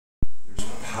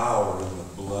power in the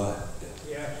blood.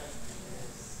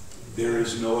 There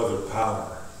is no other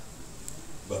power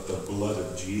but the blood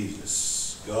of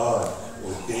Jesus. God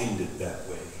ordained it that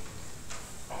way.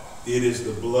 It is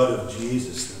the blood of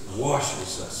Jesus that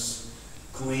washes us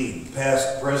clean,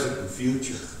 past, present, and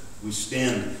future. We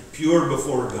stand pure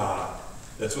before God.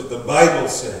 That's what the Bible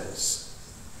says.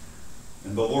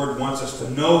 And the Lord wants us to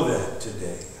know that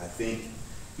today. I think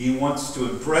He wants to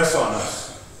impress on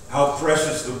us how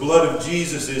precious the blood of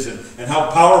Jesus is and how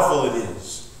powerful it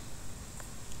is.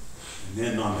 And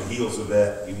then on the heels of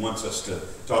that, He wants us to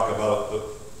talk about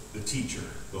the teacher,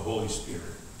 the Holy Spirit.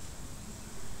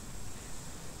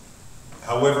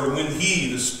 However, when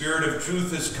He, the Spirit of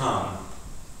truth, has come,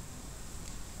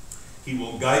 He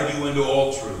will guide you into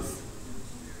all truth.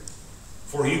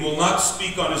 For He will not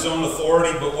speak on His own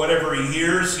authority, but whatever He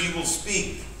hears, He will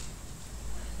speak.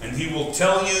 And He will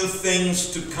tell you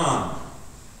things to come.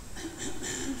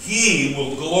 He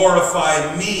will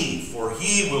glorify me, for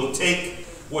He will take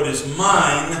what is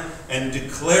mine and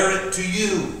declare it to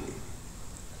you.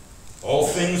 All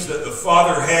things that the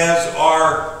Father has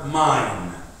are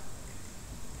mine.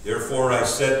 Therefore I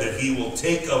said that He will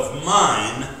take of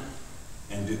mine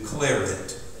and declare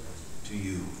it to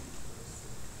you.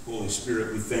 Holy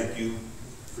Spirit, we thank You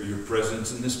for Your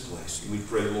presence in this place. We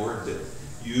pray, Lord, that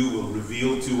You will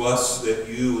reveal to us, that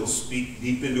You will speak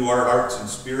deep into our hearts and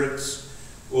spirits.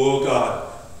 Oh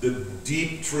God, the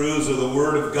deep truths of the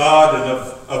Word of God and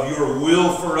of Your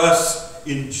will for us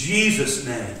in Jesus'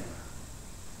 name.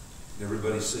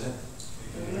 Everybody said?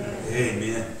 Amen.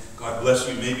 Amen. God bless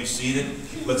you. You may be seated.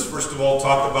 Let's first of all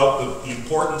talk about the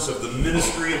importance of the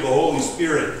ministry of the Holy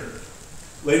Spirit.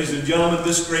 Ladies and gentlemen,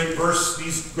 this great verse,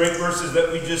 these great verses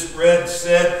that we just read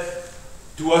said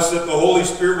to us that the Holy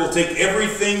Spirit will take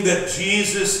everything that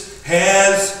Jesus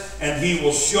has and He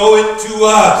will show it to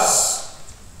us.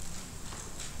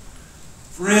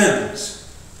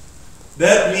 Friends,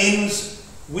 that means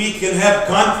we can have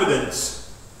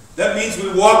confidence. That means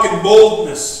we walk in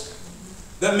boldness.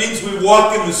 That means we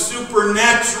walk in the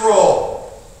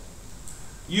supernatural.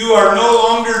 You are no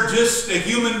longer just a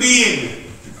human being.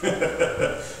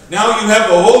 Now you have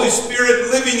the Holy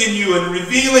Spirit living in you and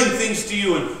revealing things to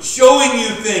you and showing you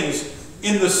things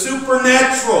in the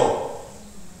supernatural.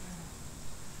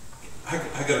 I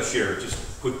got to share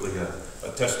just quickly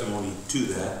a testimony to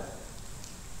that.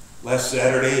 Last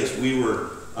Saturday, as we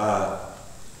were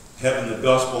having the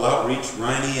gospel outreach,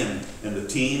 Riney and the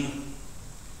team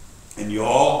and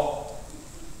y'all,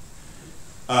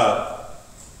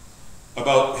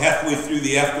 about halfway through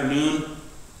the afternoon,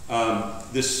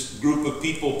 this group of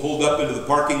people pulled up into the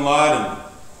parking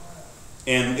lot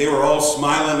and they were all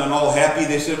smiling and all happy.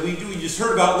 They said, we just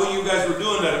heard about what you guys were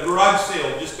doing at a garage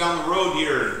sale just down the road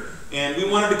here, and we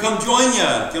wanted to come join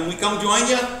you. Can we come join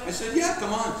you? I said, yeah,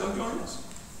 come on, come join us.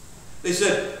 They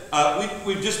said,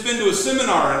 we've just been to a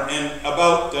seminar and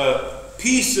about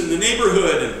peace in the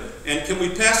neighborhood, and can we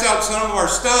pass out some of our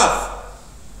stuff?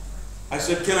 I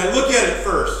said, can I look at it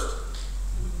first?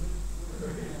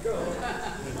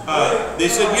 They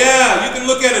said, yeah, you can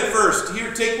look at it first.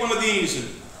 Here, take one of these.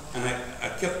 And I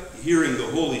kept hearing the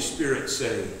Holy Spirit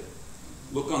say,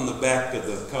 look on the back of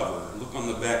the cover. Look on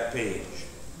the back page.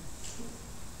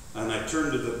 And I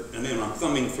turned to and then I'm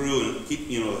thumbing through and keep,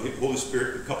 the Holy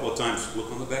Spirit a couple of times, look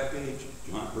on the back page.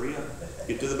 John, hurry up.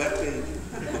 Get to the back page.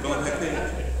 Look on the back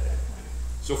page.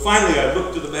 So finally I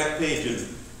looked to the back page, and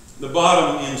the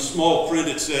bottom in small print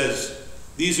it says,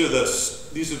 these are the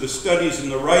studies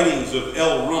and the writings of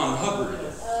L. Ron Hubbard.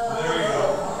 There you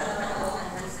go.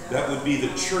 That would be the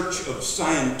Church of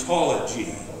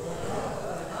Scientology.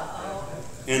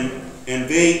 And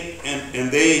they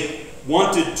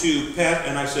wanted to pass,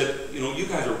 and I said, you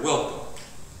guys are welcome,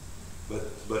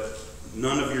 but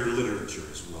none of your literature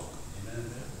is welcome.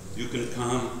 You can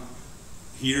come,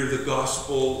 hear the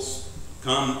Gospels,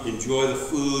 come enjoy the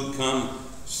food, come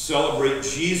celebrate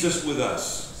Jesus with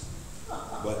us.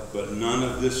 But none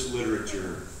of this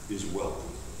literature is welcome.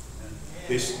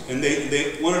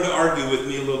 They wanted to argue with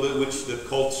me a little bit, which the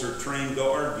cults are trained to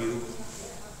argue,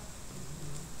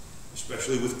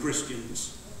 especially with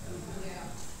Christians.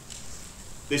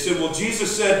 They said, well, Jesus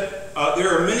said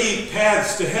there are many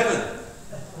paths to heaven.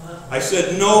 I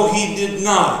said, no, He did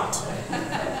not.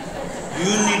 You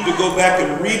need to go back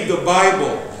and read the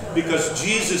Bible, because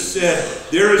Jesus said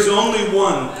there is only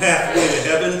one pathway to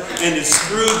heaven, and it's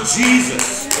through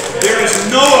Jesus. There is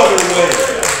no other way.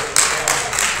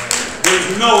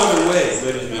 There's no other way,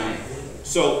 ladies and gentlemen.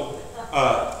 So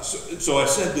I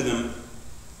said to them,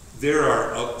 there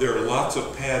are lots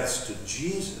of paths to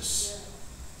Jesus.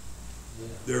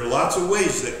 There are lots of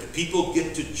ways that people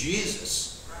get to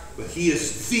Jesus. but he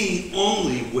is the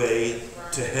only way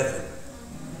to heaven.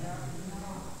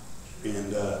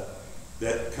 And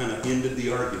that kind of ended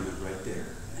the argument right there.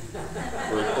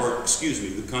 Or excuse me,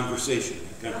 the conversation.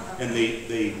 And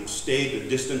they stayed a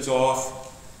distance off.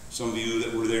 Some of you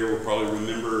that were there will probably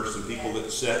remember some people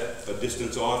that sat a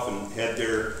distance off and had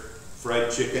their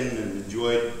fried chicken and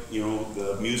enjoyed,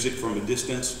 the music from a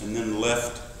distance, and then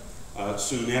left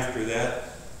soon after that.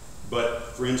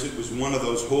 But friends, it was one of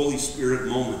those Holy Spirit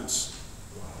moments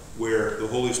where the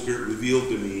Holy Spirit revealed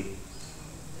to me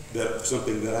that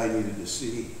something that I needed to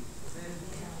see.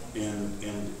 And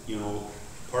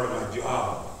part of my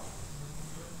job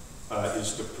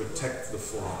is to protect the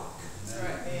flock.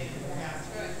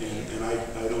 And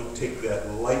I don't take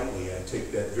that lightly. I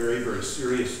take that very, very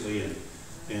seriously.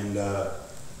 And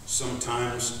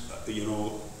sometimes,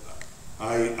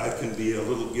 I can be a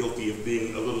little guilty of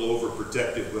being a little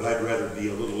overprotective, but I'd rather be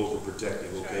a little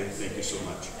overprotective, okay? Thank you so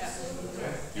much.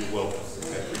 You're welcome.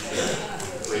 I appreciate it.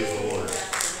 Praise the Lord.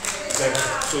 Okay,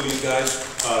 so you guys,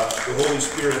 the Holy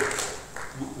Spirit,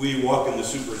 we walk in the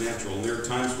supernatural, and there are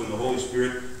times when the Holy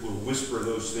Spirit will whisper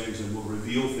those things and will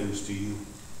reveal things to you.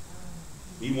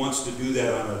 He wants to do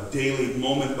that on a daily,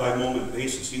 moment-by-moment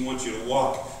basis. He wants you to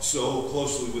walk so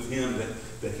closely with Him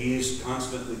that He is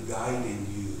constantly guiding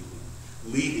you,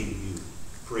 leading you.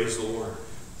 Praise the Lord.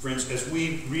 Friends, as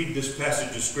we read this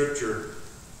passage of Scripture,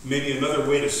 maybe another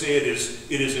way to say it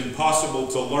is impossible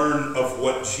to learn of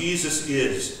what Jesus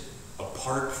is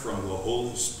apart from the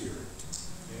Holy Spirit.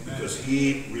 Amen. Because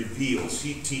He reveals,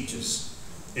 He teaches,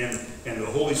 and the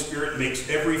Holy Spirit makes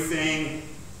everything.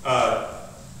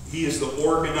 He is the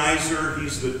organizer.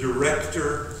 He's the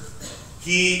director.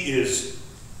 He is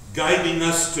guiding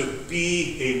us to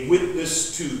be a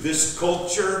witness to this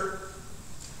culture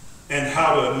and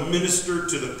how to minister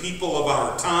to the people of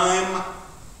our time.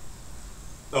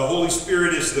 The Holy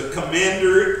Spirit is the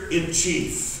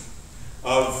commander-in-chief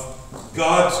of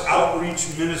God's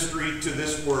outreach ministry to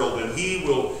this world, and He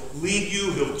will lead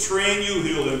you, He'll train you,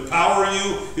 He'll empower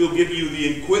you, He'll give you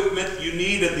the equipment you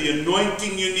need and the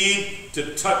anointing you need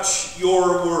to touch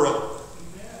your world,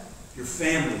 your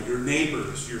family, your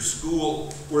neighbors, your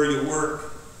school, where you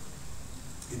work.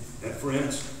 And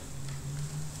friends,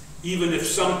 even if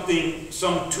some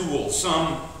tool,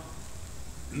 some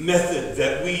method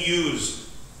that we use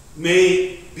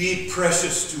may be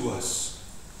precious to us,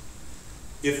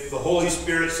 if the Holy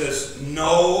Spirit says,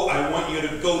 no, I want you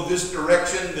to go this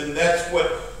direction, then that's what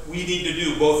we need to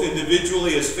do, both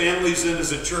individually, as families, and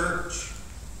as a church.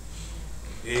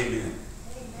 Amen.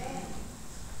 Amen.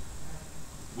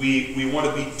 We want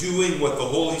to be doing what the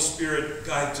Holy Spirit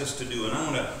guides us to do. And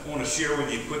I want to share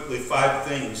with you quickly 5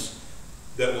 things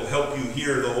that will help you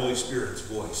hear the Holy Spirit's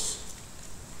voice.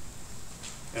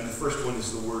 And the first one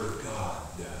is the Word of God.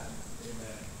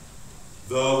 Amen.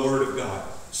 The Word of God.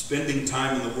 Spending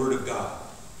time in the Word of God.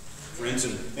 Friends,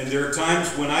 and there are times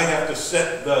when I have to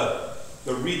set the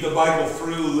read the Bible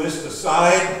through list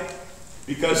aside,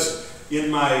 because in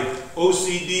my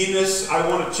OCD-ness, I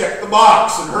want to check the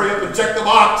box and hurry up and check the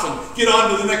box and get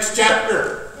on to the next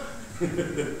chapter.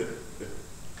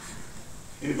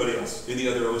 Anybody else? Any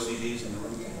other OCDs in the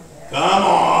room? Come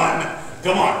on.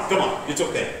 Come on. Come on. It's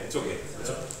okay. It's okay. It's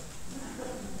okay.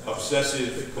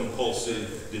 Obsessive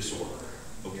compulsive disorder.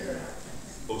 Okay.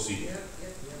 OCD.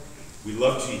 We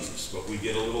love Jesus, but we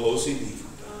get a little OCD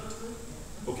from time.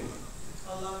 Okay.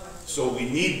 So we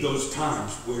need those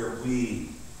times where we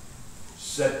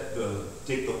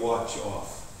take the watch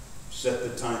off, set the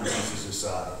timepieces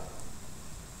aside.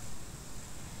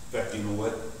 In fact, you know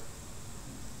what?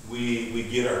 We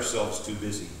get ourselves too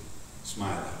busy.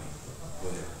 Smile at me.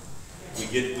 Whatever.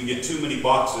 We get too many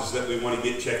boxes that we want to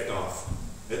get checked off.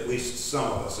 At least some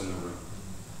of us in the room.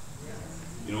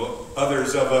 You know,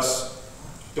 others of us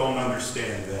don't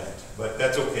understand that, but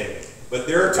that's okay. But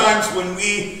there are times when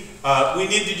we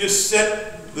need to just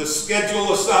set the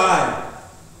schedule aside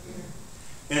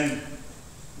and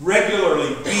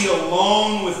regularly be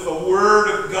alone with the Word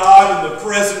of God and the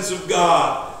presence of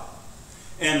God,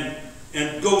 and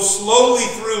go slowly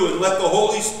through and let the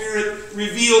Holy Spirit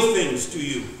reveal things to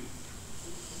you.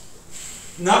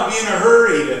 Not be in a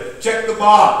hurry to check the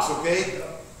box, okay?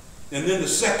 And then the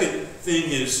second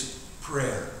thing is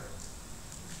prayer.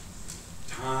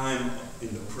 Time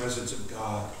in the presence of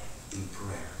God in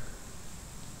prayer.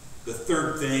 The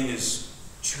third thing is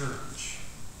church.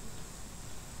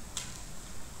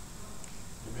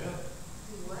 Amen.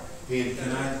 Hey,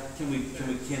 can we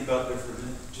camp out there for a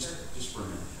minute? Just for a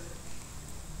minute.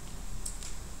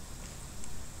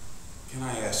 Can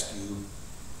I ask you,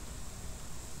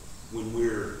 when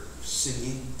we're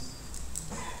singing,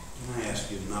 can I ask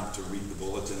ask you not to read the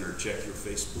bulletin or check your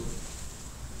Facebook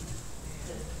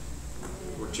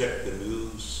or check the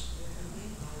news,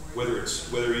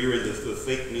 whether you're in the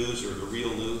fake news or the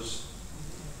real news.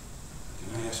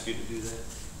 Can I ask you to do that?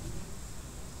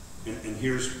 And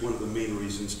here's one of the main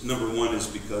reasons. Number one is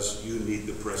because you need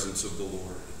the presence of the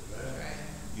Lord.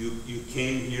 You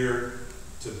came here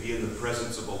to be in the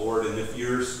presence of the Lord, and if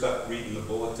you're stuck reading the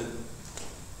bulletin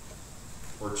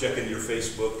or checking your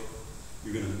Facebook,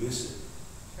 you're going to miss it.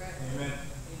 Amen.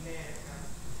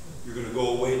 You're going to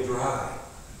go away dry.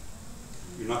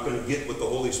 You're not going to get what the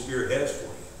Holy Spirit has for you.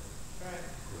 Go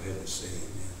ahead and say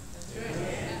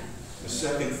amen. The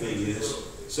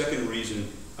second reason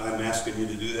I'm asking you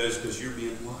to do that is because you're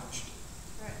being watched.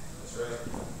 That's right.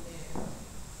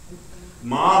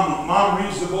 Mom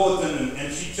reads the bulletin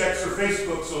and she checks her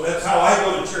Facebook, so that's how I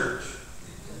go to church.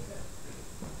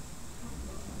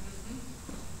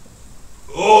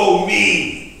 Oh,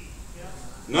 me.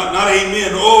 Not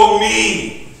amen. Oh,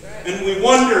 me. And we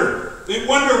wonder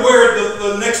where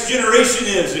the next generation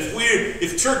is.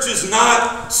 If church is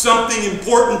not something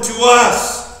important to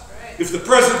us, if the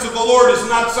presence of the Lord is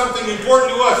not something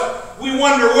important to us, we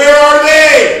wonder, where are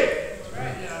they?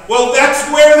 Well, that's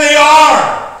where they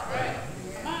are.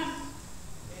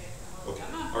 Okay.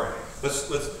 All right. Let's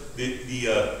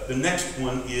the next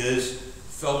one is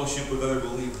fellowship with other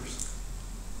believers.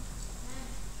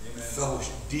 Amen.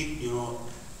 Fellowship. Deep,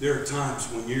 there are times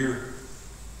when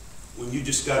you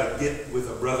just got to get with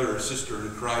a brother or sister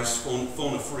in Christ,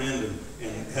 phone a friend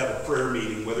and have a prayer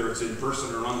meeting, whether it's in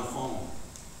person or on the phone.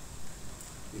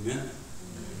 Amen?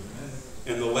 Amen.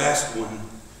 And the last one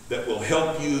that will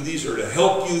help you, these are to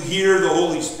help you hear the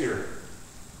Holy Spirit.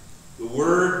 The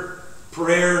Word,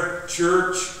 prayer,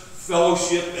 church,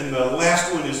 fellowship, and the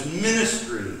last one is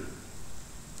ministry.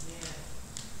 Yeah.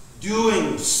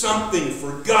 Doing something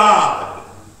for God.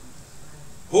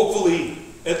 Hopefully,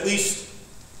 at least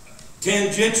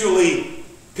tangentially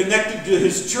connected to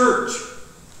His church.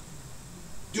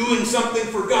 Doing something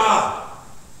for God.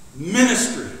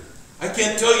 Ministry. I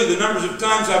can't tell you the numbers of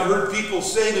times I've heard people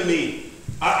say to me,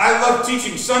 I love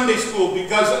teaching Sunday school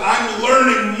because I'm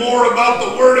learning more about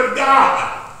the Word of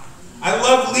God. I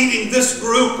love leading this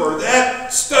group or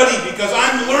that study because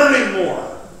I'm learning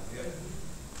more.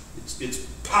 It's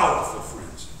powerful,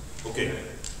 friends. Okay,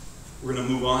 we're going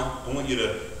to move on. I want you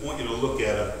to look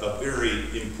at a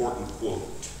very important quote.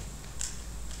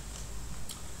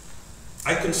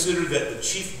 I consider that the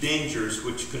chief dangers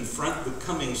which confront the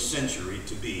coming century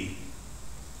to be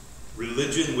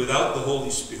religion without the Holy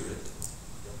Spirit,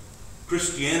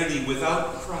 Christianity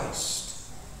without Christ,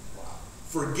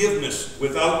 forgiveness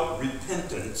without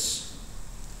repentance,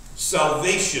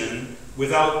 salvation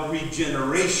without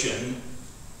regeneration,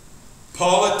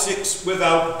 politics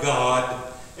without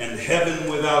God, and heaven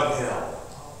without hell.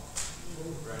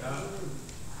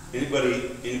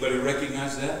 Anybody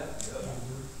recognize that?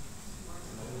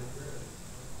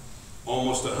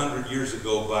 Almost 100 years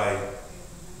ago by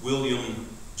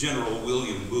General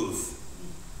William Booth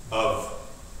of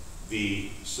the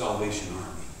Salvation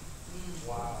Army.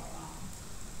 Wow.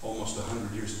 Almost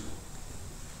 100 years ago.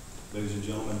 Ladies and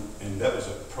gentlemen, and that was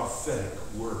a prophetic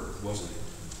word, wasn't it?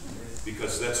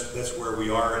 Because that's where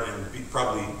we are, and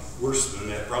probably worse than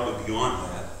that, probably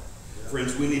beyond that.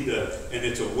 Friends, we need to, and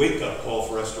it's a wake-up call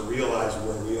for us to realize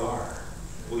where we are.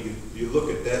 Well, you look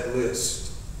at that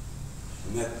list,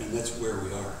 and that's where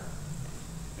we are.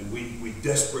 And we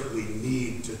desperately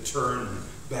need to turn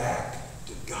back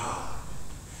to God.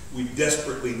 We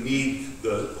desperately need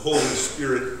the Holy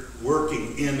Spirit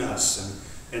working in us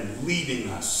and leading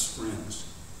us, friends.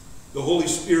 The Holy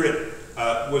Spirit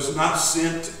was not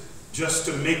sent just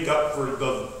to make up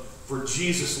for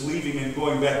Jesus leaving and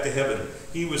going back to heaven.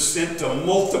 He was sent to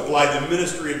multiply the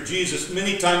ministry of Jesus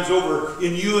many times over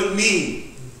in you and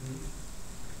me.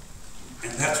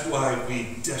 And that's why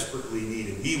we desperately need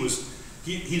Him.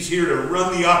 He's here to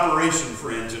run the operation,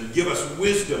 friends, and give us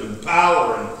wisdom and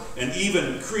power and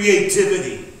even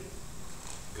creativity.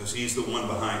 Because He's the one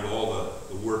behind all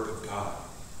the work of God.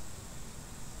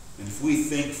 And if we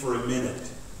think for a minute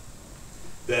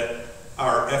that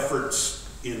our efforts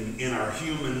in our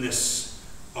humanness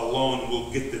alone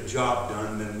will get the job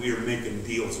done, then we are making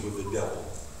deals with the devil.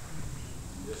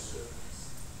 Yes, sir.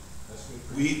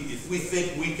 If we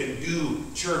think we can do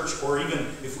church, or even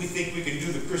if we think we can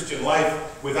do the Christian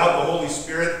life without the Holy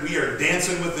Spirit, we are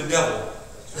dancing with the devil.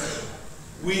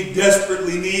 We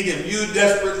desperately need Him. You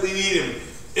desperately need Him.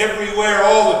 Everywhere,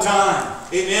 all the time.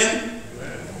 Amen?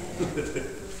 Amen.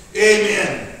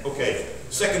 Amen. Okay.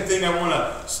 Second thing I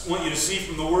want you to see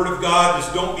from the Word of God is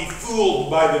don't be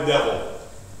fooled by the devil.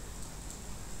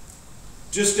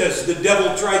 Just as the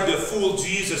devil tried to fool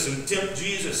Jesus and tempt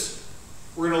Jesus.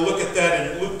 We're going to look at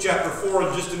that in Luke chapter 4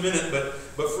 in just a minute.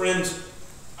 But friends,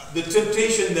 the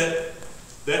temptation that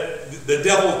the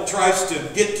devil tries to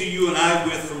get to you and I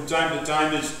with from time to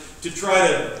time is to try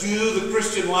to do the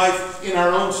Christian life in our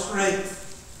own strength.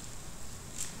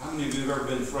 How many of you have ever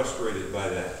been frustrated by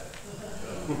that?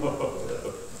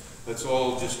 Let's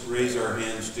all just raise our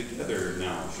hands together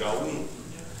now, shall we?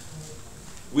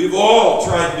 We've all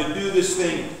tried to do this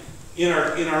thing in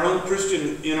our own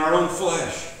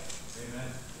flesh.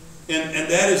 Amen. And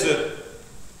that is a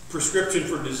prescription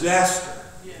for disaster.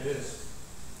 Yes.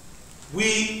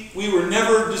 We were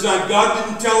never designed. God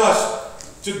didn't tell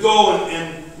us to go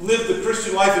and live the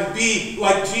Christian life and be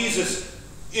like Jesus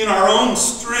in our own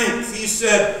strength. He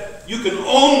said, you can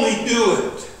only do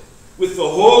it with the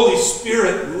Holy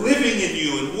Spirit living in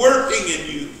you and working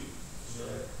in you.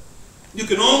 You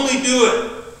can only do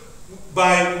it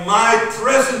by my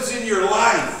presence in your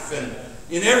life and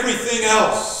in everything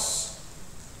else.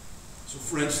 So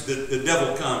friends, the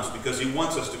devil comes because he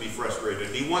wants us to be frustrated.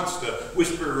 He wants to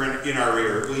whisper in our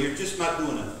ear, well, you're just not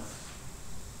doing enough.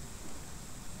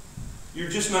 You're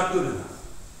just not good enough.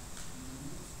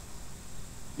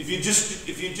 If you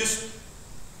just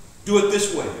do it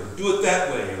this way, or do it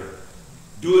that way, or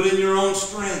do it in your own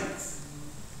strength.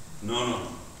 No.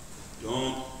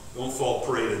 Don't fall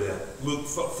prey to that. Luke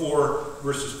 4,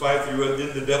 verses 5 through 8,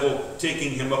 then the devil,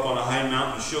 taking him up on a high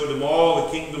mountain, showed him all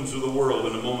the kingdoms of the world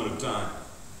in a moment of time.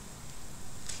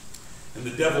 And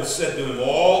the devil said to him,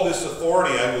 all this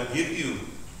authority I will give you,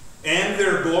 and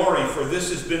their glory, for this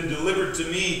has been delivered to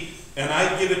me, and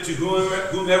I give it to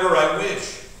whomever I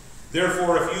wish.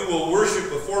 Therefore, if you will worship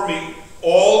before me,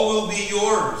 all will be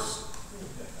yours.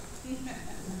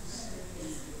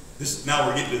 Now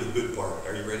we're getting to the good part.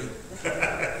 Are you ready?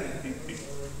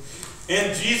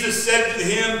 And Jesus said to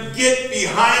him, get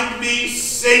behind me,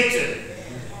 Satan.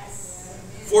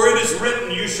 For it is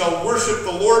written, you shall worship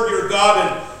the Lord your God,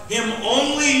 and him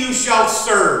only you shall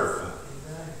serve.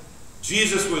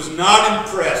 Jesus was not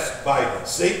impressed by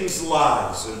Satan's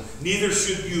lies, and neither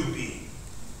should you be.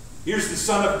 Here's the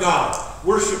Son of God,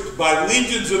 worshipped by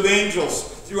legions of angels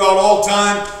throughout all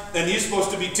time, and he's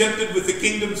supposed to be tempted with the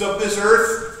kingdoms of this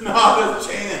earth? Not a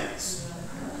chance.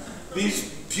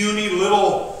 These puny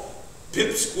little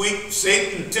pipsqueak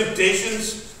Satan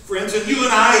temptations, friends, and you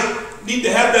and I need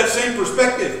to have that same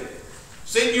perspective.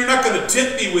 Satan, you're not going to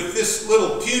tempt me with this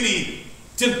little puny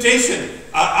temptation.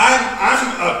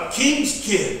 I'm a king's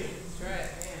kid. That's right,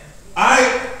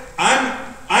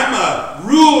 yeah. I'm a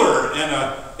ruler and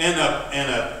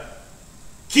a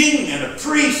king and a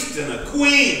priest and a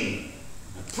queen,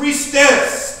 a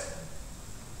priestess.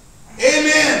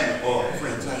 Amen. Oh,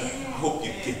 friends, I hope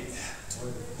you get that.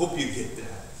 Hope you get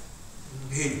that.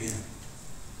 Amen.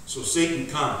 So Satan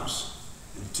comes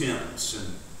and tempts,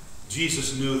 and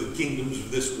Jesus knew the kingdoms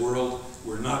of this world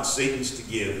were not Satan's to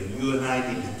give, and you and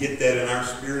I need to get that in our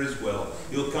spirit as well.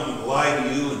 He'll come and lie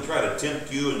to you and try to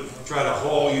tempt you and try to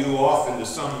haul you off into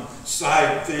some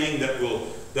side thing that will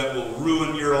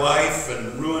ruin your life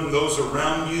and ruin those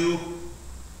around you.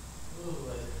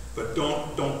 But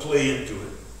don't play into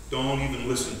it. Don't even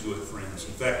listen to it, friends.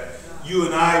 In fact, you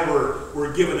and I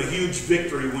were given a huge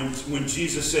victory when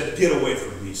Jesus said, get away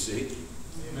from me, Satan.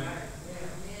 Amen.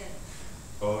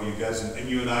 Oh, you guys, and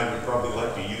you and I would probably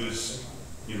like to use,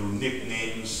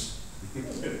 nicknames.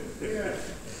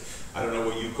 I don't know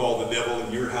what you call the devil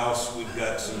in your house. We've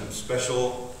got some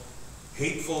special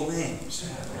hateful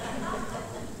names.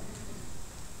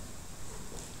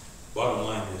 Bottom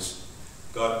line is,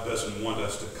 God doesn't want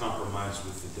us to compromise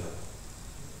with the devil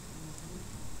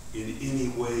in any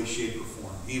way, shape, or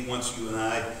form. He wants you and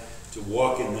I to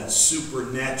walk in that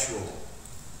supernatural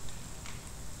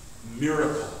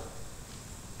miracle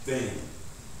thing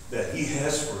that he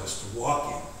has for us to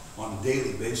walk in on a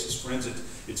daily basis. Friends,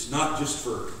 it's not just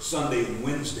for Sunday and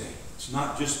Wednesday. It's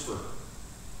not just for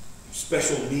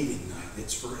special meeting night.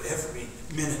 It's for every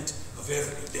minute of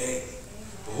every day.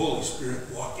 The Holy Spirit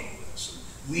walking with us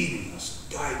and leading us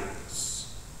and guiding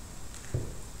us.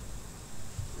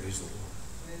 Praise the Lord.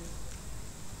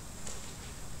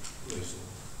 Praise the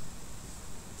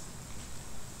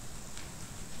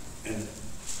Lord. And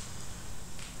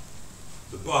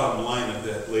the bottom line of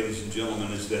that, ladies and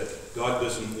gentlemen, is that God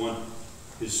doesn't want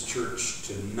his church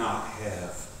to not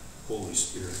have Holy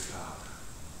Spirit power.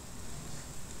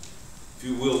 If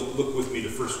you will, look with me to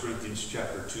 1 Corinthians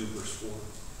chapter 2, verse 4.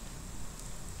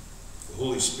 The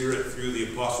Holy Spirit, through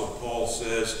the Apostle Paul,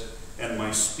 says, and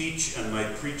my speech and my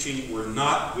preaching were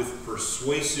not with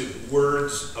persuasive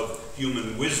words of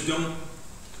human wisdom,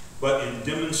 but in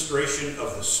demonstration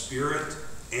of the Spirit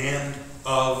and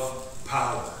of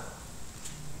power.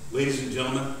 Ladies and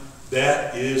gentlemen,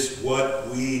 that is what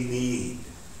we need.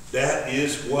 That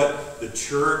is what the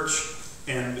church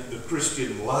and the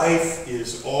Christian life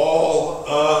is all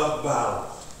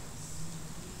about.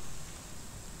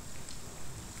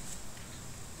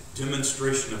 The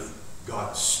demonstration of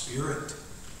God's Spirit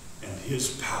and His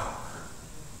power.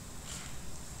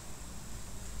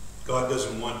 God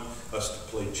doesn't want us to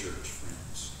play church,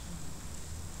 friends.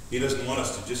 He doesn't want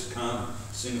us to just come and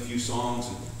sing a few songs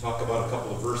and talk about a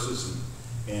couple of verses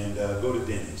and go to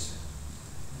Denny's.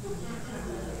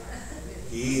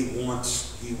 He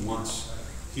wants to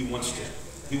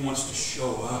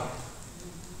show up,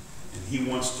 and He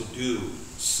wants to do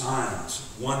signs,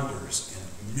 wonders, and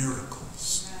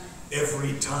miracles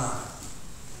every time,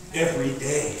 every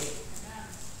day.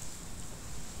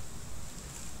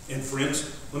 And friends,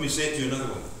 let me say it to you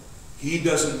another way. He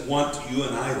doesn't want you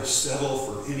and I to settle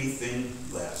for anything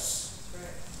less.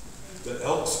 The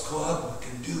Elks Club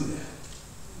can do that.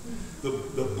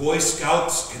 The Boy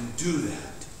Scouts can do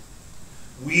that.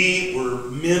 We were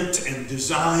meant and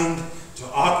designed to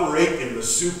operate in the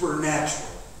supernatural,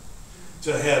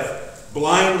 to have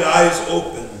blind eyes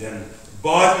opened and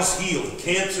bodies healed,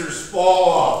 cancers fall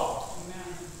off,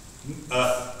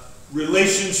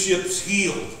 relationships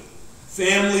healed,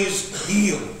 families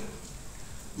healed,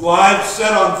 lives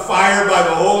set on fire by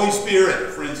the Holy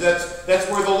Spirit. Friends, that's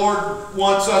where the Lord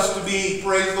wants us to be.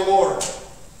 Praise the Lord.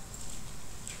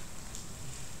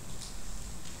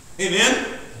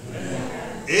 Amen? Amen.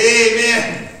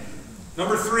 Amen.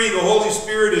 Number 3, the Holy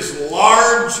Spirit is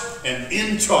large and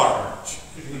in charge.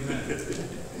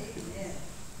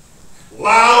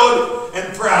 Loud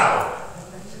and proud.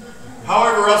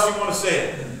 However else you want to say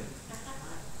it.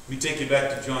 Let me take you back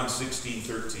to John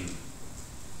 16:13.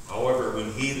 However,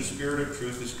 when He, the Spirit of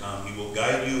truth, is come, He will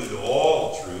guide you into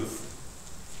all truth.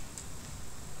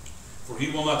 For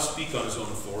He will not speak on His own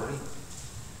authority,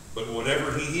 but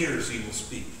whatever He hears, He will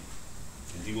speak.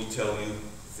 And He will tell you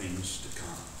things to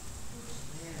come.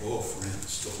 Oh,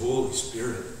 friends, the Holy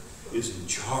Spirit is in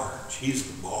charge. He's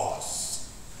the boss.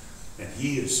 And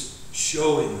He is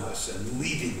showing us and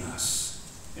leading us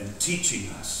and teaching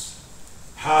us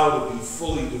how to be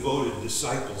fully devoted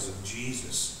disciples of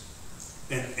Jesus.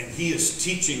 And He is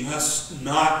teaching us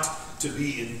not to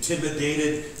be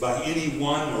intimidated by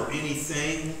anyone or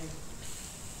anything,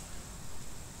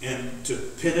 and to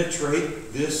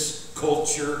penetrate this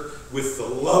culture with the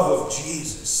love of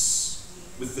Jesus,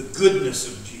 with the goodness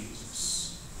of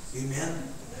Jesus. Amen?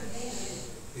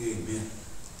 Amen.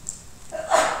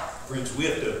 Friends, we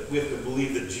have to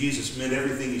believe that Jesus meant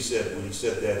everything He said when He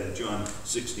said that in John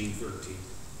 16:13.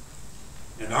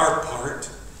 And our part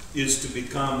is to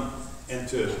become and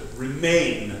to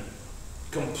remain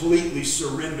completely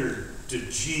surrendered to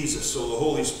Jesus so the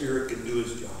Holy Spirit can do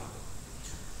His job.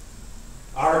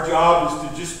 Our job is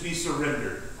to just be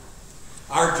surrendered.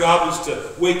 Our job is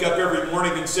to wake up every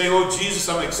morning and say, oh, Jesus,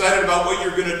 I'm excited about what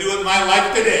You're going to do in my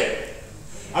life today.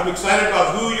 I'm excited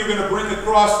about who You're going to bring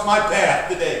across my path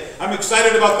today. I'm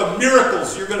excited about the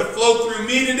miracles You're going to flow through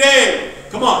me today.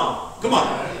 Come on. Come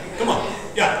on. Come on.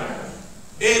 Yeah.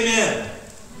 Amen.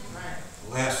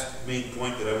 Last main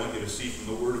point that I want you to see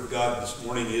from the Word of God this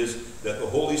morning is that the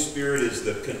Holy Spirit is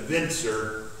the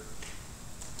convincer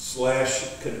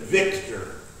 /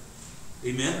 convictor.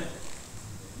 Amen?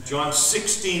 John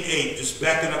 16:8, just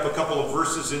backing up a couple of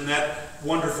verses in that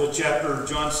wonderful chapter of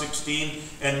John 16.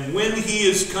 And when He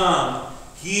is come,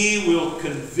 He will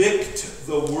convict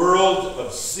the world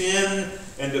of sin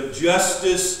and of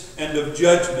justice and of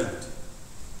judgment.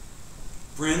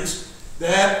 Friends,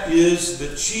 that is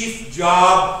the chief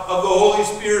job of the Holy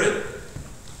Spirit.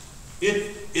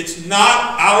 It's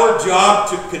not our job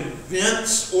to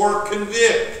convince or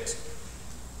convict.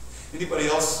 Anybody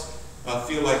else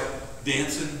feel like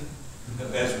dancing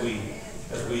as we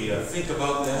think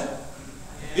about that?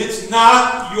 It's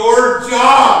not your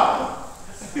job.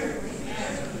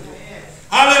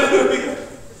 Hallelujah.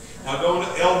 Now don't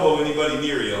elbow anybody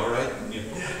near you, all right? When you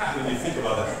think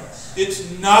about that. It's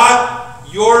not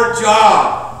your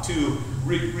job to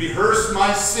rehearse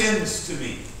my sins to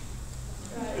me.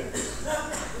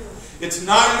 It's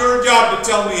not your job to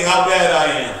tell me how bad I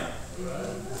am.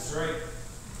 That's right.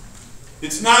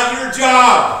 It's not your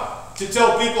job to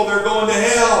tell people they're going to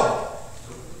hell.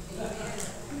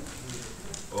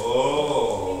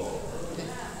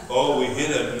 Oh, we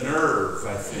hit a nerve,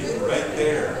 I think, right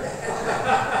there.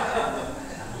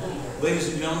 Ladies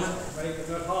and gentlemen,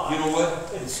 you know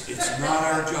what? It's not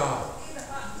our job.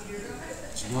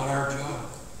 It's not our job.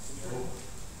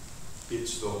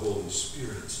 It's the Holy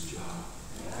Spirit's job.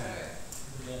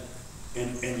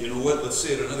 And you know what? Let's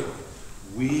say it another way.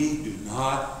 We do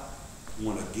not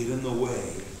want to get in the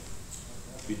way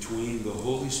between the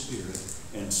Holy Spirit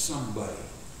and somebody.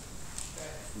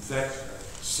 In fact,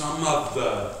 some of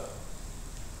the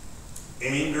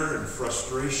anger and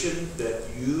frustration that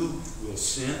you will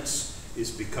sense is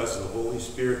because the Holy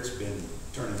Spirit's been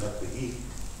turning up the heat.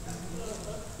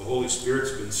 The Holy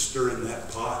Spirit's been stirring that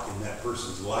pot in that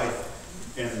person's life,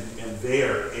 and they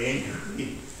are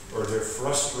angry, or they're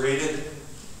frustrated,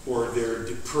 or they're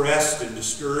depressed and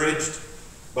discouraged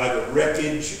by the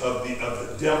wreckage of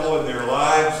the devil in their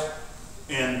lives,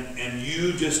 and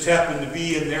you just happen to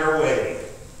be in their way.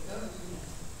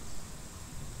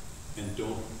 And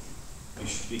you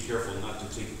should be careful not to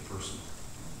take it personal.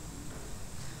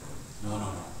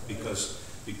 No. Because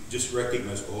just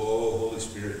recognize, oh, Holy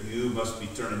Spirit, you must be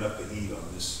turning up the heat on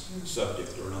this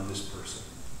subject or on this person.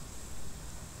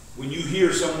 When you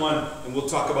hear someone, and we'll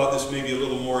talk about this maybe a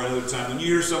little more another time, when you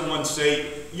hear someone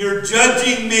say, "You're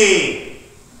judging me.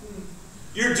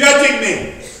 You're judging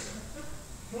me."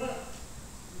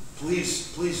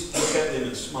 Please look at them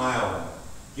and smile and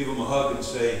give them a hug and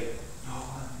say, "No,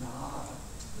 I'm not.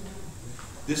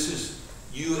 This is,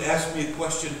 you asked me a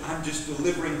question, I'm just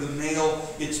delivering the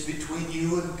mail. It's between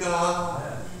you and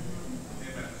God."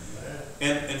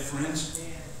 And friends,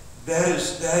 that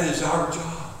is our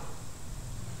job.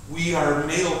 We are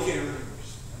mail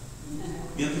carriers.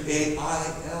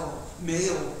 M-A-I-L,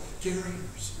 mail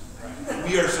carriers.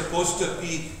 We are supposed to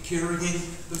be carrying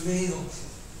the mail.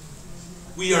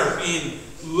 We are being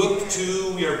looked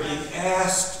to, we are being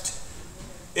asked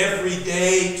every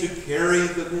day to carry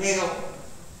the mail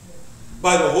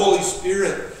by the Holy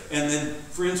Spirit. And then,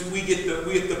 friends, we get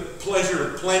the pleasure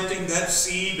of planting that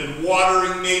seed and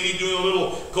watering, maybe doing a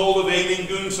little cultivating,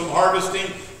 doing some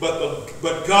harvesting. But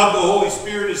God, the Holy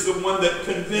Spirit, is the one that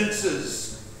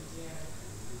convinces.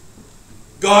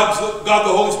 God,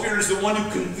 the Holy Spirit, is the one who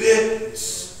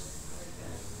convicts.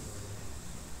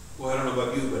 Well, I don't know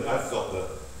about you, but I felt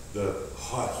the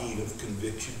hot heat of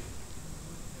conviction,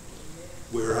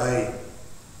 where I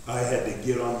had to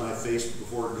get on my face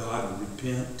before God and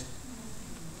repent.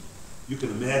 You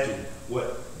can imagine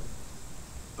what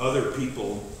other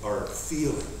people are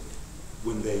feeling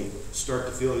when they start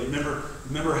to feel it.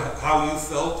 Remember how you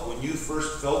felt when you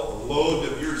first felt the load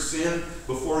of your sin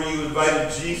before you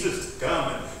invited Jesus to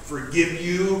come and forgive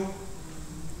you?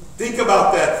 Think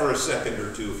about that for a second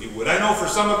or two, if you would. I know for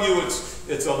some of you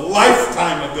it's a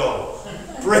lifetime ago.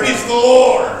 Praise the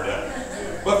Lord.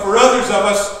 But for others of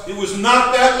us, it was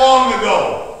not that long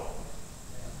ago.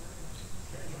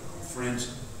 Friends,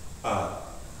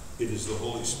 it is the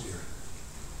Holy Spirit.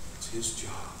 It's His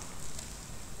job.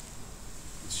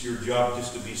 It's your job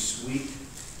just to be sweet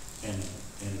and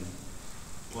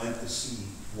plant the seed,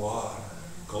 water,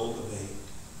 cultivate,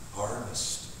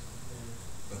 harvest.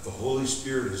 But the Holy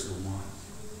Spirit is the one.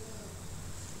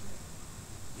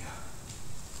 Yeah.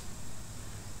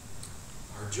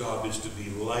 Our job is to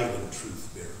be light and truth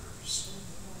bearers.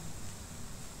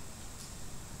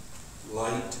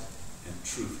 Light and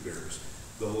truth bearers.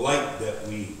 The light that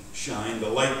we shine, the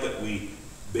light that we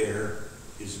bear,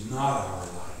 is not our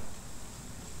light.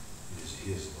 It is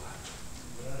His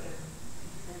light.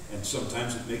 And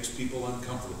sometimes it makes people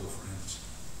uncomfortable, friends.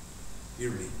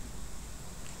 Hear me.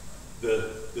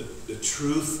 The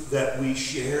truth that we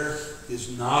share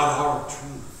is not our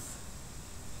truth.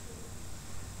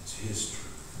 It's His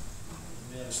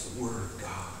truth. It's the Word of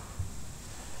God.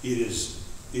 It is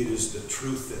the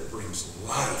truth that brings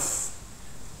life.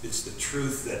 It's the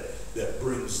truth that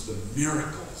brings the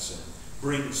miracles and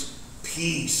brings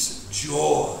peace and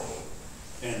joy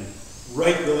and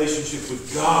right relationship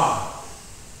with God.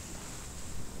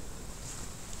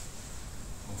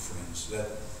 Oh, friends, that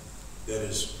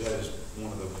is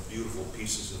one of the beautiful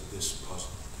pieces of this puzzle.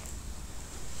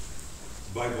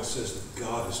 The Bible says that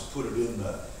God has put it in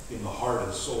the heart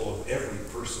and soul of every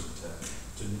person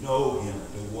to know Him,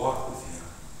 to walk with Him.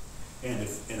 And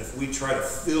if we try to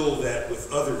fill that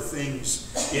with other things,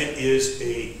 it is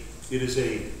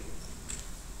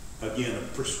again a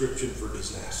prescription for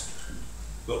disaster.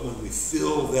 But when we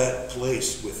fill that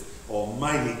place with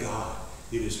Almighty God,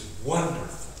 it is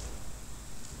wonderful.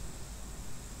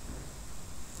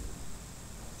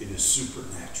 It is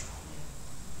supernatural.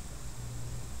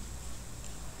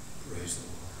 Praise the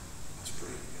Lord. Let's pray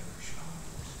together, shall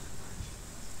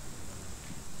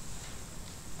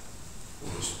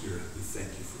we? Holy Spirit, we thank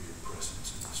you for your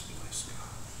presence in this place,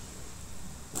 God.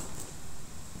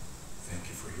 Thank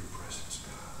you for your presence,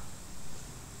 God.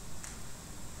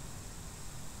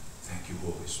 Thank you,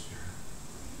 Holy Spirit.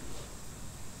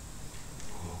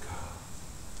 Oh, God.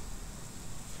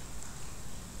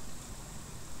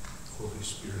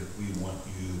 we want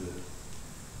you to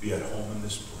be at home in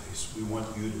this place. We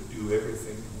want you to do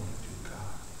everything you want to do,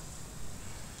 God.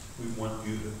 We want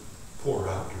you to pour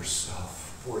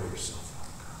yourself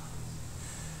out, God.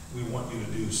 We want you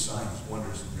to do signs,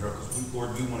 wonders, and miracles.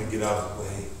 Lord, we want to get out of the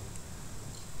way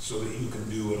so that you can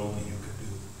do what only you can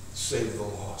do. Save the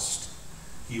lost,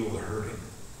 heal the hurting,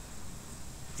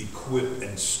 equip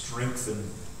and strengthen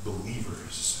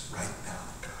believers right now,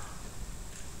 God.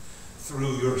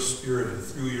 Through your Spirit and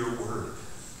through your word,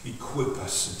 equip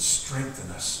us and strengthen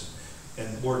us.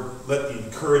 And Lord, let the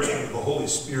encouragement of the Holy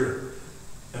Spirit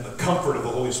and the comfort of the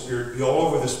Holy Spirit be all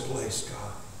over this place,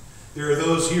 God. There are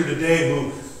those here today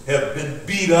who have been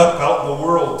beat up out in the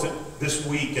world this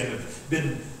week and have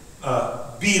been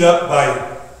beat up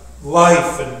by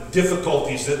life and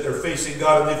difficulties that they're facing,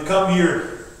 God. And they've come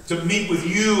here to meet with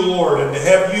you, Lord, and to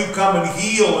have you come and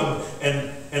heal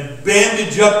and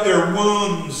bandage up their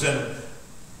wounds. And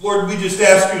Lord, we just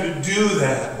ask you to do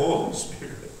that, Holy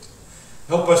Spirit.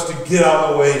 Help us to get out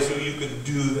of the way so you can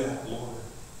do that, Lord.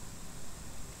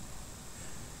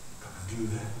 Come and do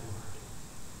that, Lord.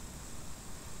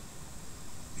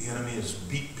 The enemy has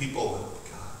beat people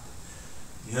up, God.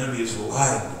 The enemy has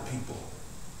lied to people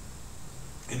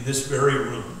in this very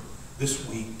room this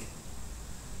week.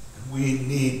 And we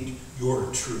need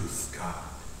your truth, God,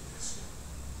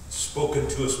 spoken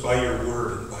to us by your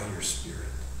word and by your Spirit.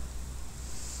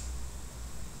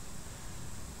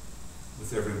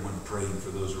 With everyone praying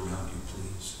for those around you,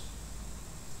 please.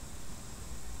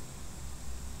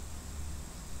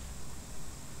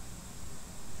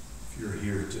 If you're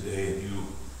here today and you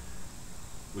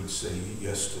would say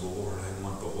yes to the Lord, I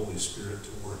want the Holy Spirit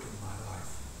to work in my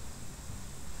life.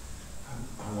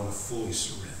 I want to fully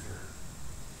surrender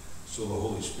so the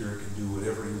Holy Spirit can do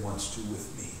whatever he wants to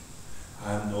with me.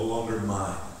 I am no longer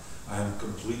mine. I am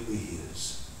completely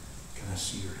his. Can I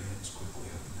see your hands quickly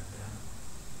up and down?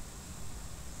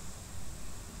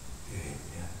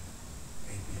 Amen.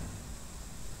 Amen.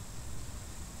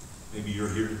 Maybe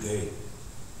you're here today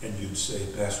and you'd say,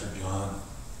 Pastor John,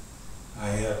 I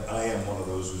am one of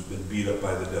those who's been beat up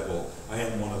by the devil. I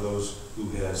am one of those who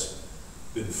has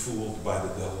been fooled by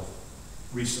the devil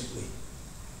recently.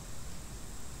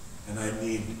 And I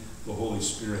need the Holy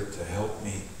Spirit to help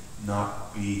me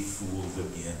not be fooled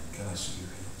again. Can I see your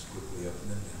hands quickly up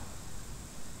and then down?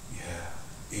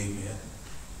 Yeah. Amen.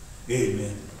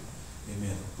 Amen.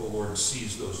 Amen. The Lord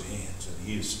sees those hands and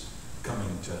he is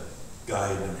coming to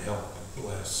guide and help and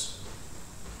bless.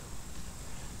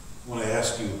 I want to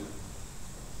ask you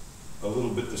a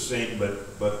little bit the same,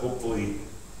 but hopefully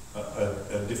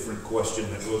a different question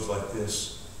that goes like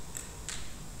this.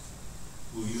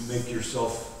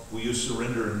 Will you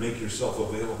surrender and make yourself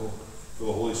available for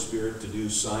the Holy Spirit to do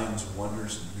signs,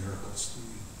 wonders, and miracles through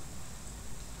you?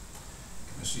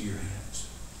 Can I see your hands?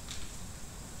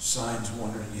 Signs,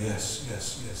 wonders, yes,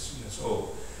 yes, yes, yes.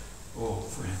 Oh,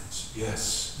 friends,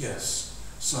 yes, yes.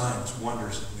 Signs,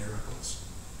 wonders, and miracles.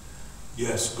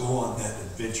 Yes, go on that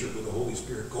adventure with the Holy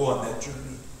Spirit. Go on that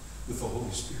journey with the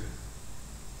Holy Spirit.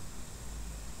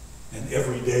 And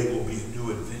every day will be a new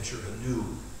adventure, a new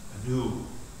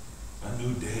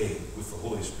day with the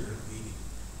Holy Spirit meeting.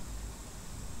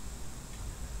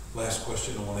 Last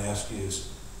question I want to ask you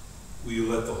is, will you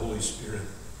let the Holy Spirit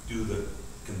do the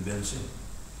convincing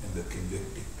and the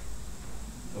convicting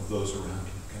of those around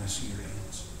you? Can I see your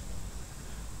hands?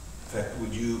 In fact,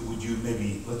 would you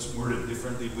maybe, let's word it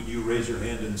differently, would you raise your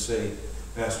hand and say,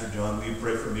 Pastor John, will you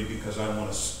pray for me because I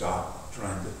want to stop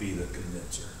trying to be the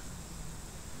convincer.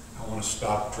 I want to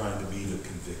stop trying to be the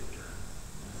convictor.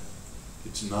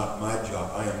 It's not my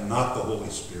job. I am not the Holy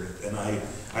Spirit, and I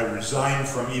resign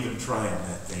from even trying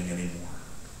that thing anymore.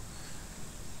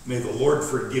 May the Lord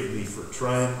forgive me for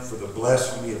the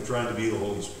blasphemy of trying to be the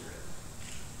Holy Spirit.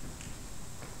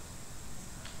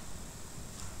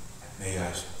 May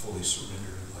I fully surrender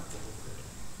and let the Lord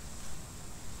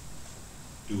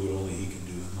do what only he can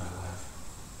do in my life.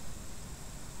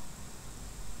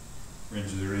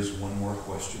 Friends, there is one more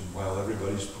question while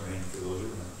everybody's praying for those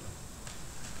around you.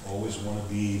 Always want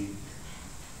to be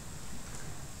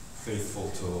faithful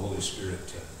to the Holy Spirit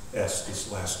to ask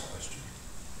this last question.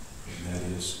 And that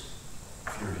is,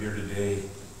 if you're here today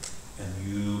and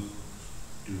you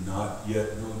do not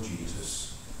yet know Jesus,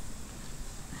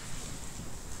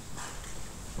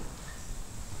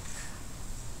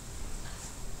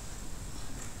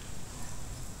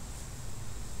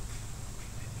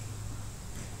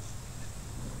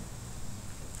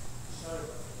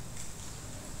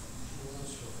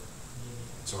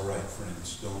 it's all right,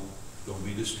 friends. Don't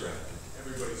be distracted.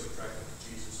 Everybody's attracted to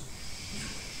Jesus.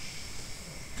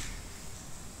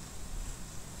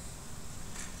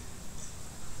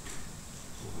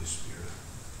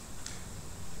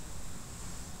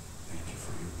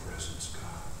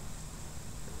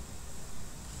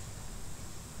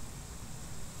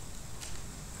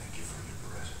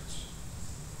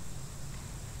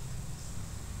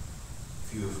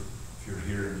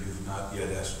 not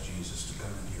yet asked Jesus to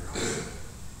come into your heart,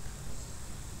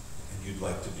 and you'd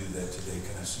like to do that today,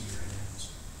 can I see your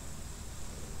hands?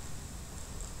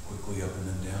 Quickly up and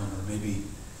then down. Or maybe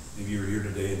you're here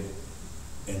today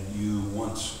and you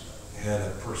once had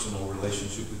a personal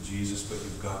relationship with Jesus, but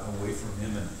you've gotten away from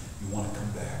him and you want to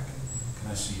come back. Can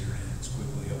I see your hands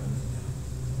quickly up and then down?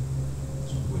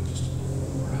 So wait just a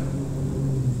moment. All right.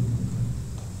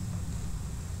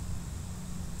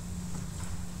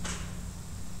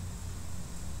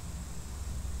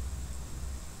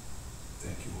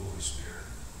 Thank you, Holy Spirit.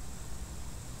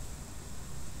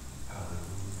 Hallelujah.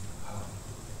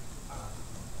 Hallelujah.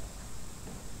 Hallelujah.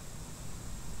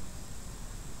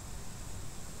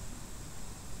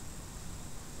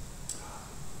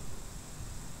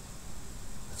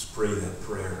 Let's pray that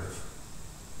prayer of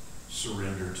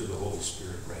surrender to the Holy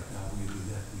Spirit right now. Will you do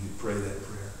that? Will you pray that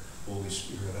prayer? Holy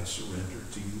Spirit, I surrender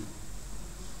to you.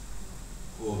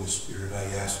 Holy Spirit, I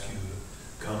ask you to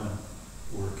come and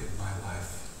work in my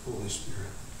life. Holy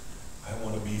Spirit, I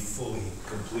want to be fully,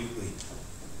 completely,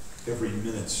 every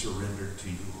minute surrendered to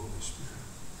you, Holy Spirit.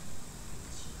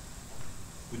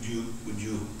 Would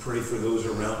you pray for those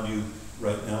around you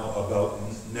right now about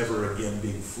never again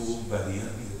being fooled by the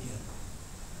enemy again?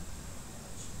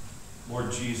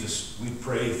 Lord Jesus, we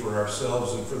pray for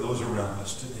ourselves and for those around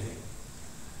us today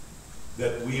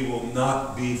that we will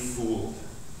not be fooled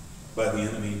by the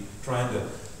enemy trying to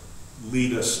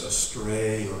lead us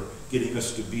astray or getting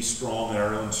us to be strong in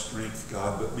our own strength,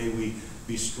 God, but may we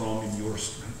be strong in your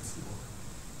strength,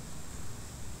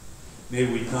 Lord.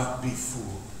 May we not be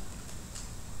fooled.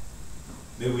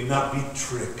 May we not be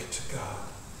tricked, God.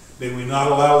 May we not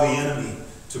allow the enemy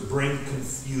to bring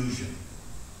confusion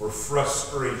or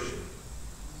frustration.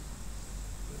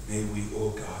 But may we, oh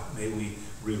God, may we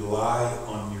rely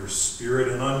on your Spirit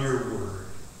and on your word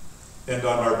and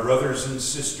on our brothers and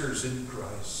sisters in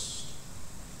Christ.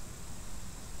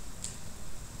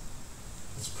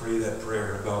 Let's pray that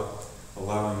prayer about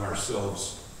allowing the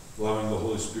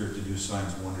Holy Spirit to do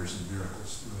signs, wonders, and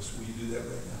miracles through us. Will you do that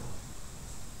right now?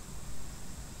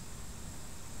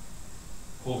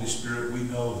 Holy Spirit, we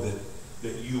know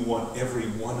that you want every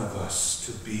one of us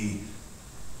to be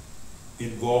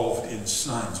involved in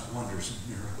signs, wonders,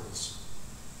 and miracles.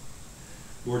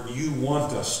 Lord, you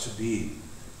want us to be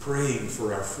praying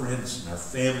for our friends and our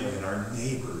family and our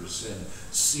neighbors and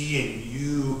seeing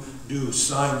you do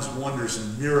signs, wonders,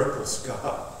 and miracles,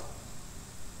 God.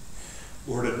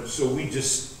 Lord, and so we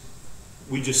just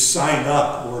sign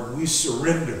up, Lord. We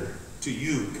surrender to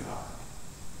you, God.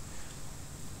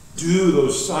 Do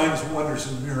those signs, wonders,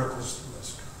 and miracles through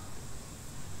us,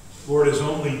 God. Lord, as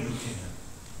only you can.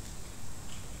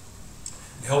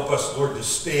 Help us, Lord, to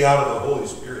stay out of the Holy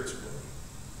Spirit's way.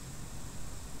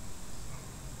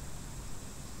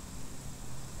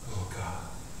 Oh, God.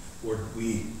 Lord,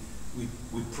 we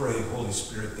pray, Holy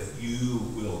Spirit, that you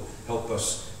will help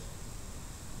us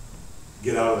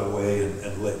get out of the way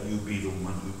and let you be the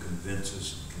one who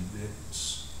convinces and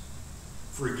convicts.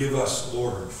 Forgive us,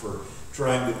 Lord, for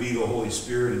trying to be the Holy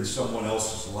Spirit in someone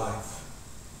else's life.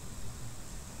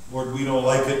 Lord, we don't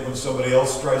like it when somebody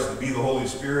else tries to be the Holy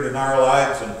Spirit in our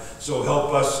lives, and so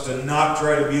help us to not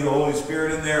try to be the Holy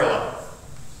Spirit in their life,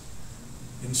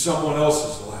 in someone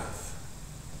else's life.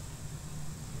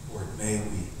 Lord, may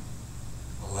we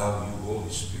allow you, Holy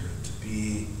Spirit, to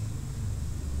be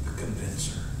the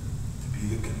convincer, to be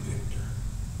the convictor.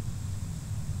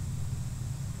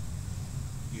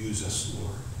 Use us,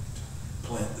 Lord, to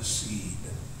plant the seed,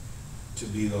 to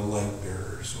be the light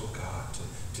bearers, oh God,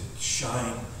 to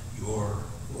shine your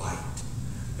light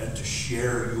and to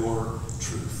share your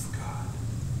truth, God.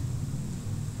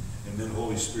 And then,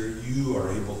 Holy Spirit, you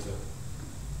are able to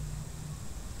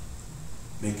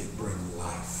make it bring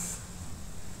life.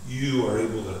 You are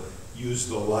able to use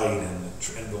the light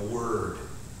and the word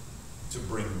to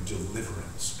bring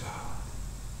deliverance, God.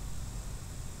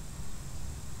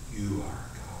 You are,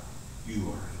 God. You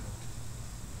are able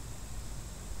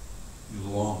to. You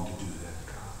long to do that,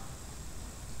 God.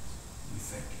 We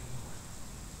thank you, Lord.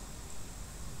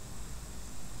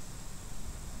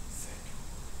 Thank you,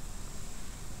 Lord.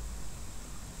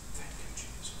 Thank you,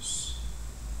 Jesus.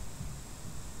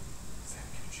 Thank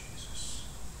you, Jesus.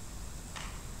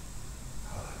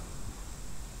 Hallelujah.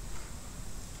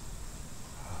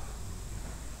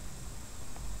 Hallelujah.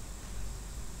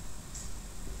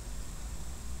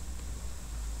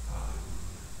 Hallelujah.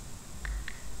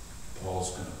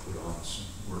 Paul's going to put on some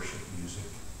worship music.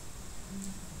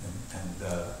 And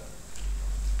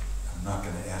I'm not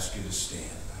going to ask you to stand.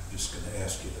 I'm just going to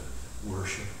ask you to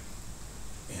worship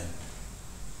and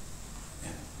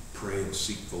pray and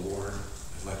seek the Lord.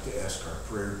 I'd like to ask our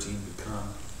prayer team to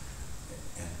come.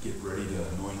 get ready to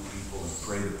anoint people and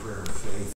pray the prayer of faith.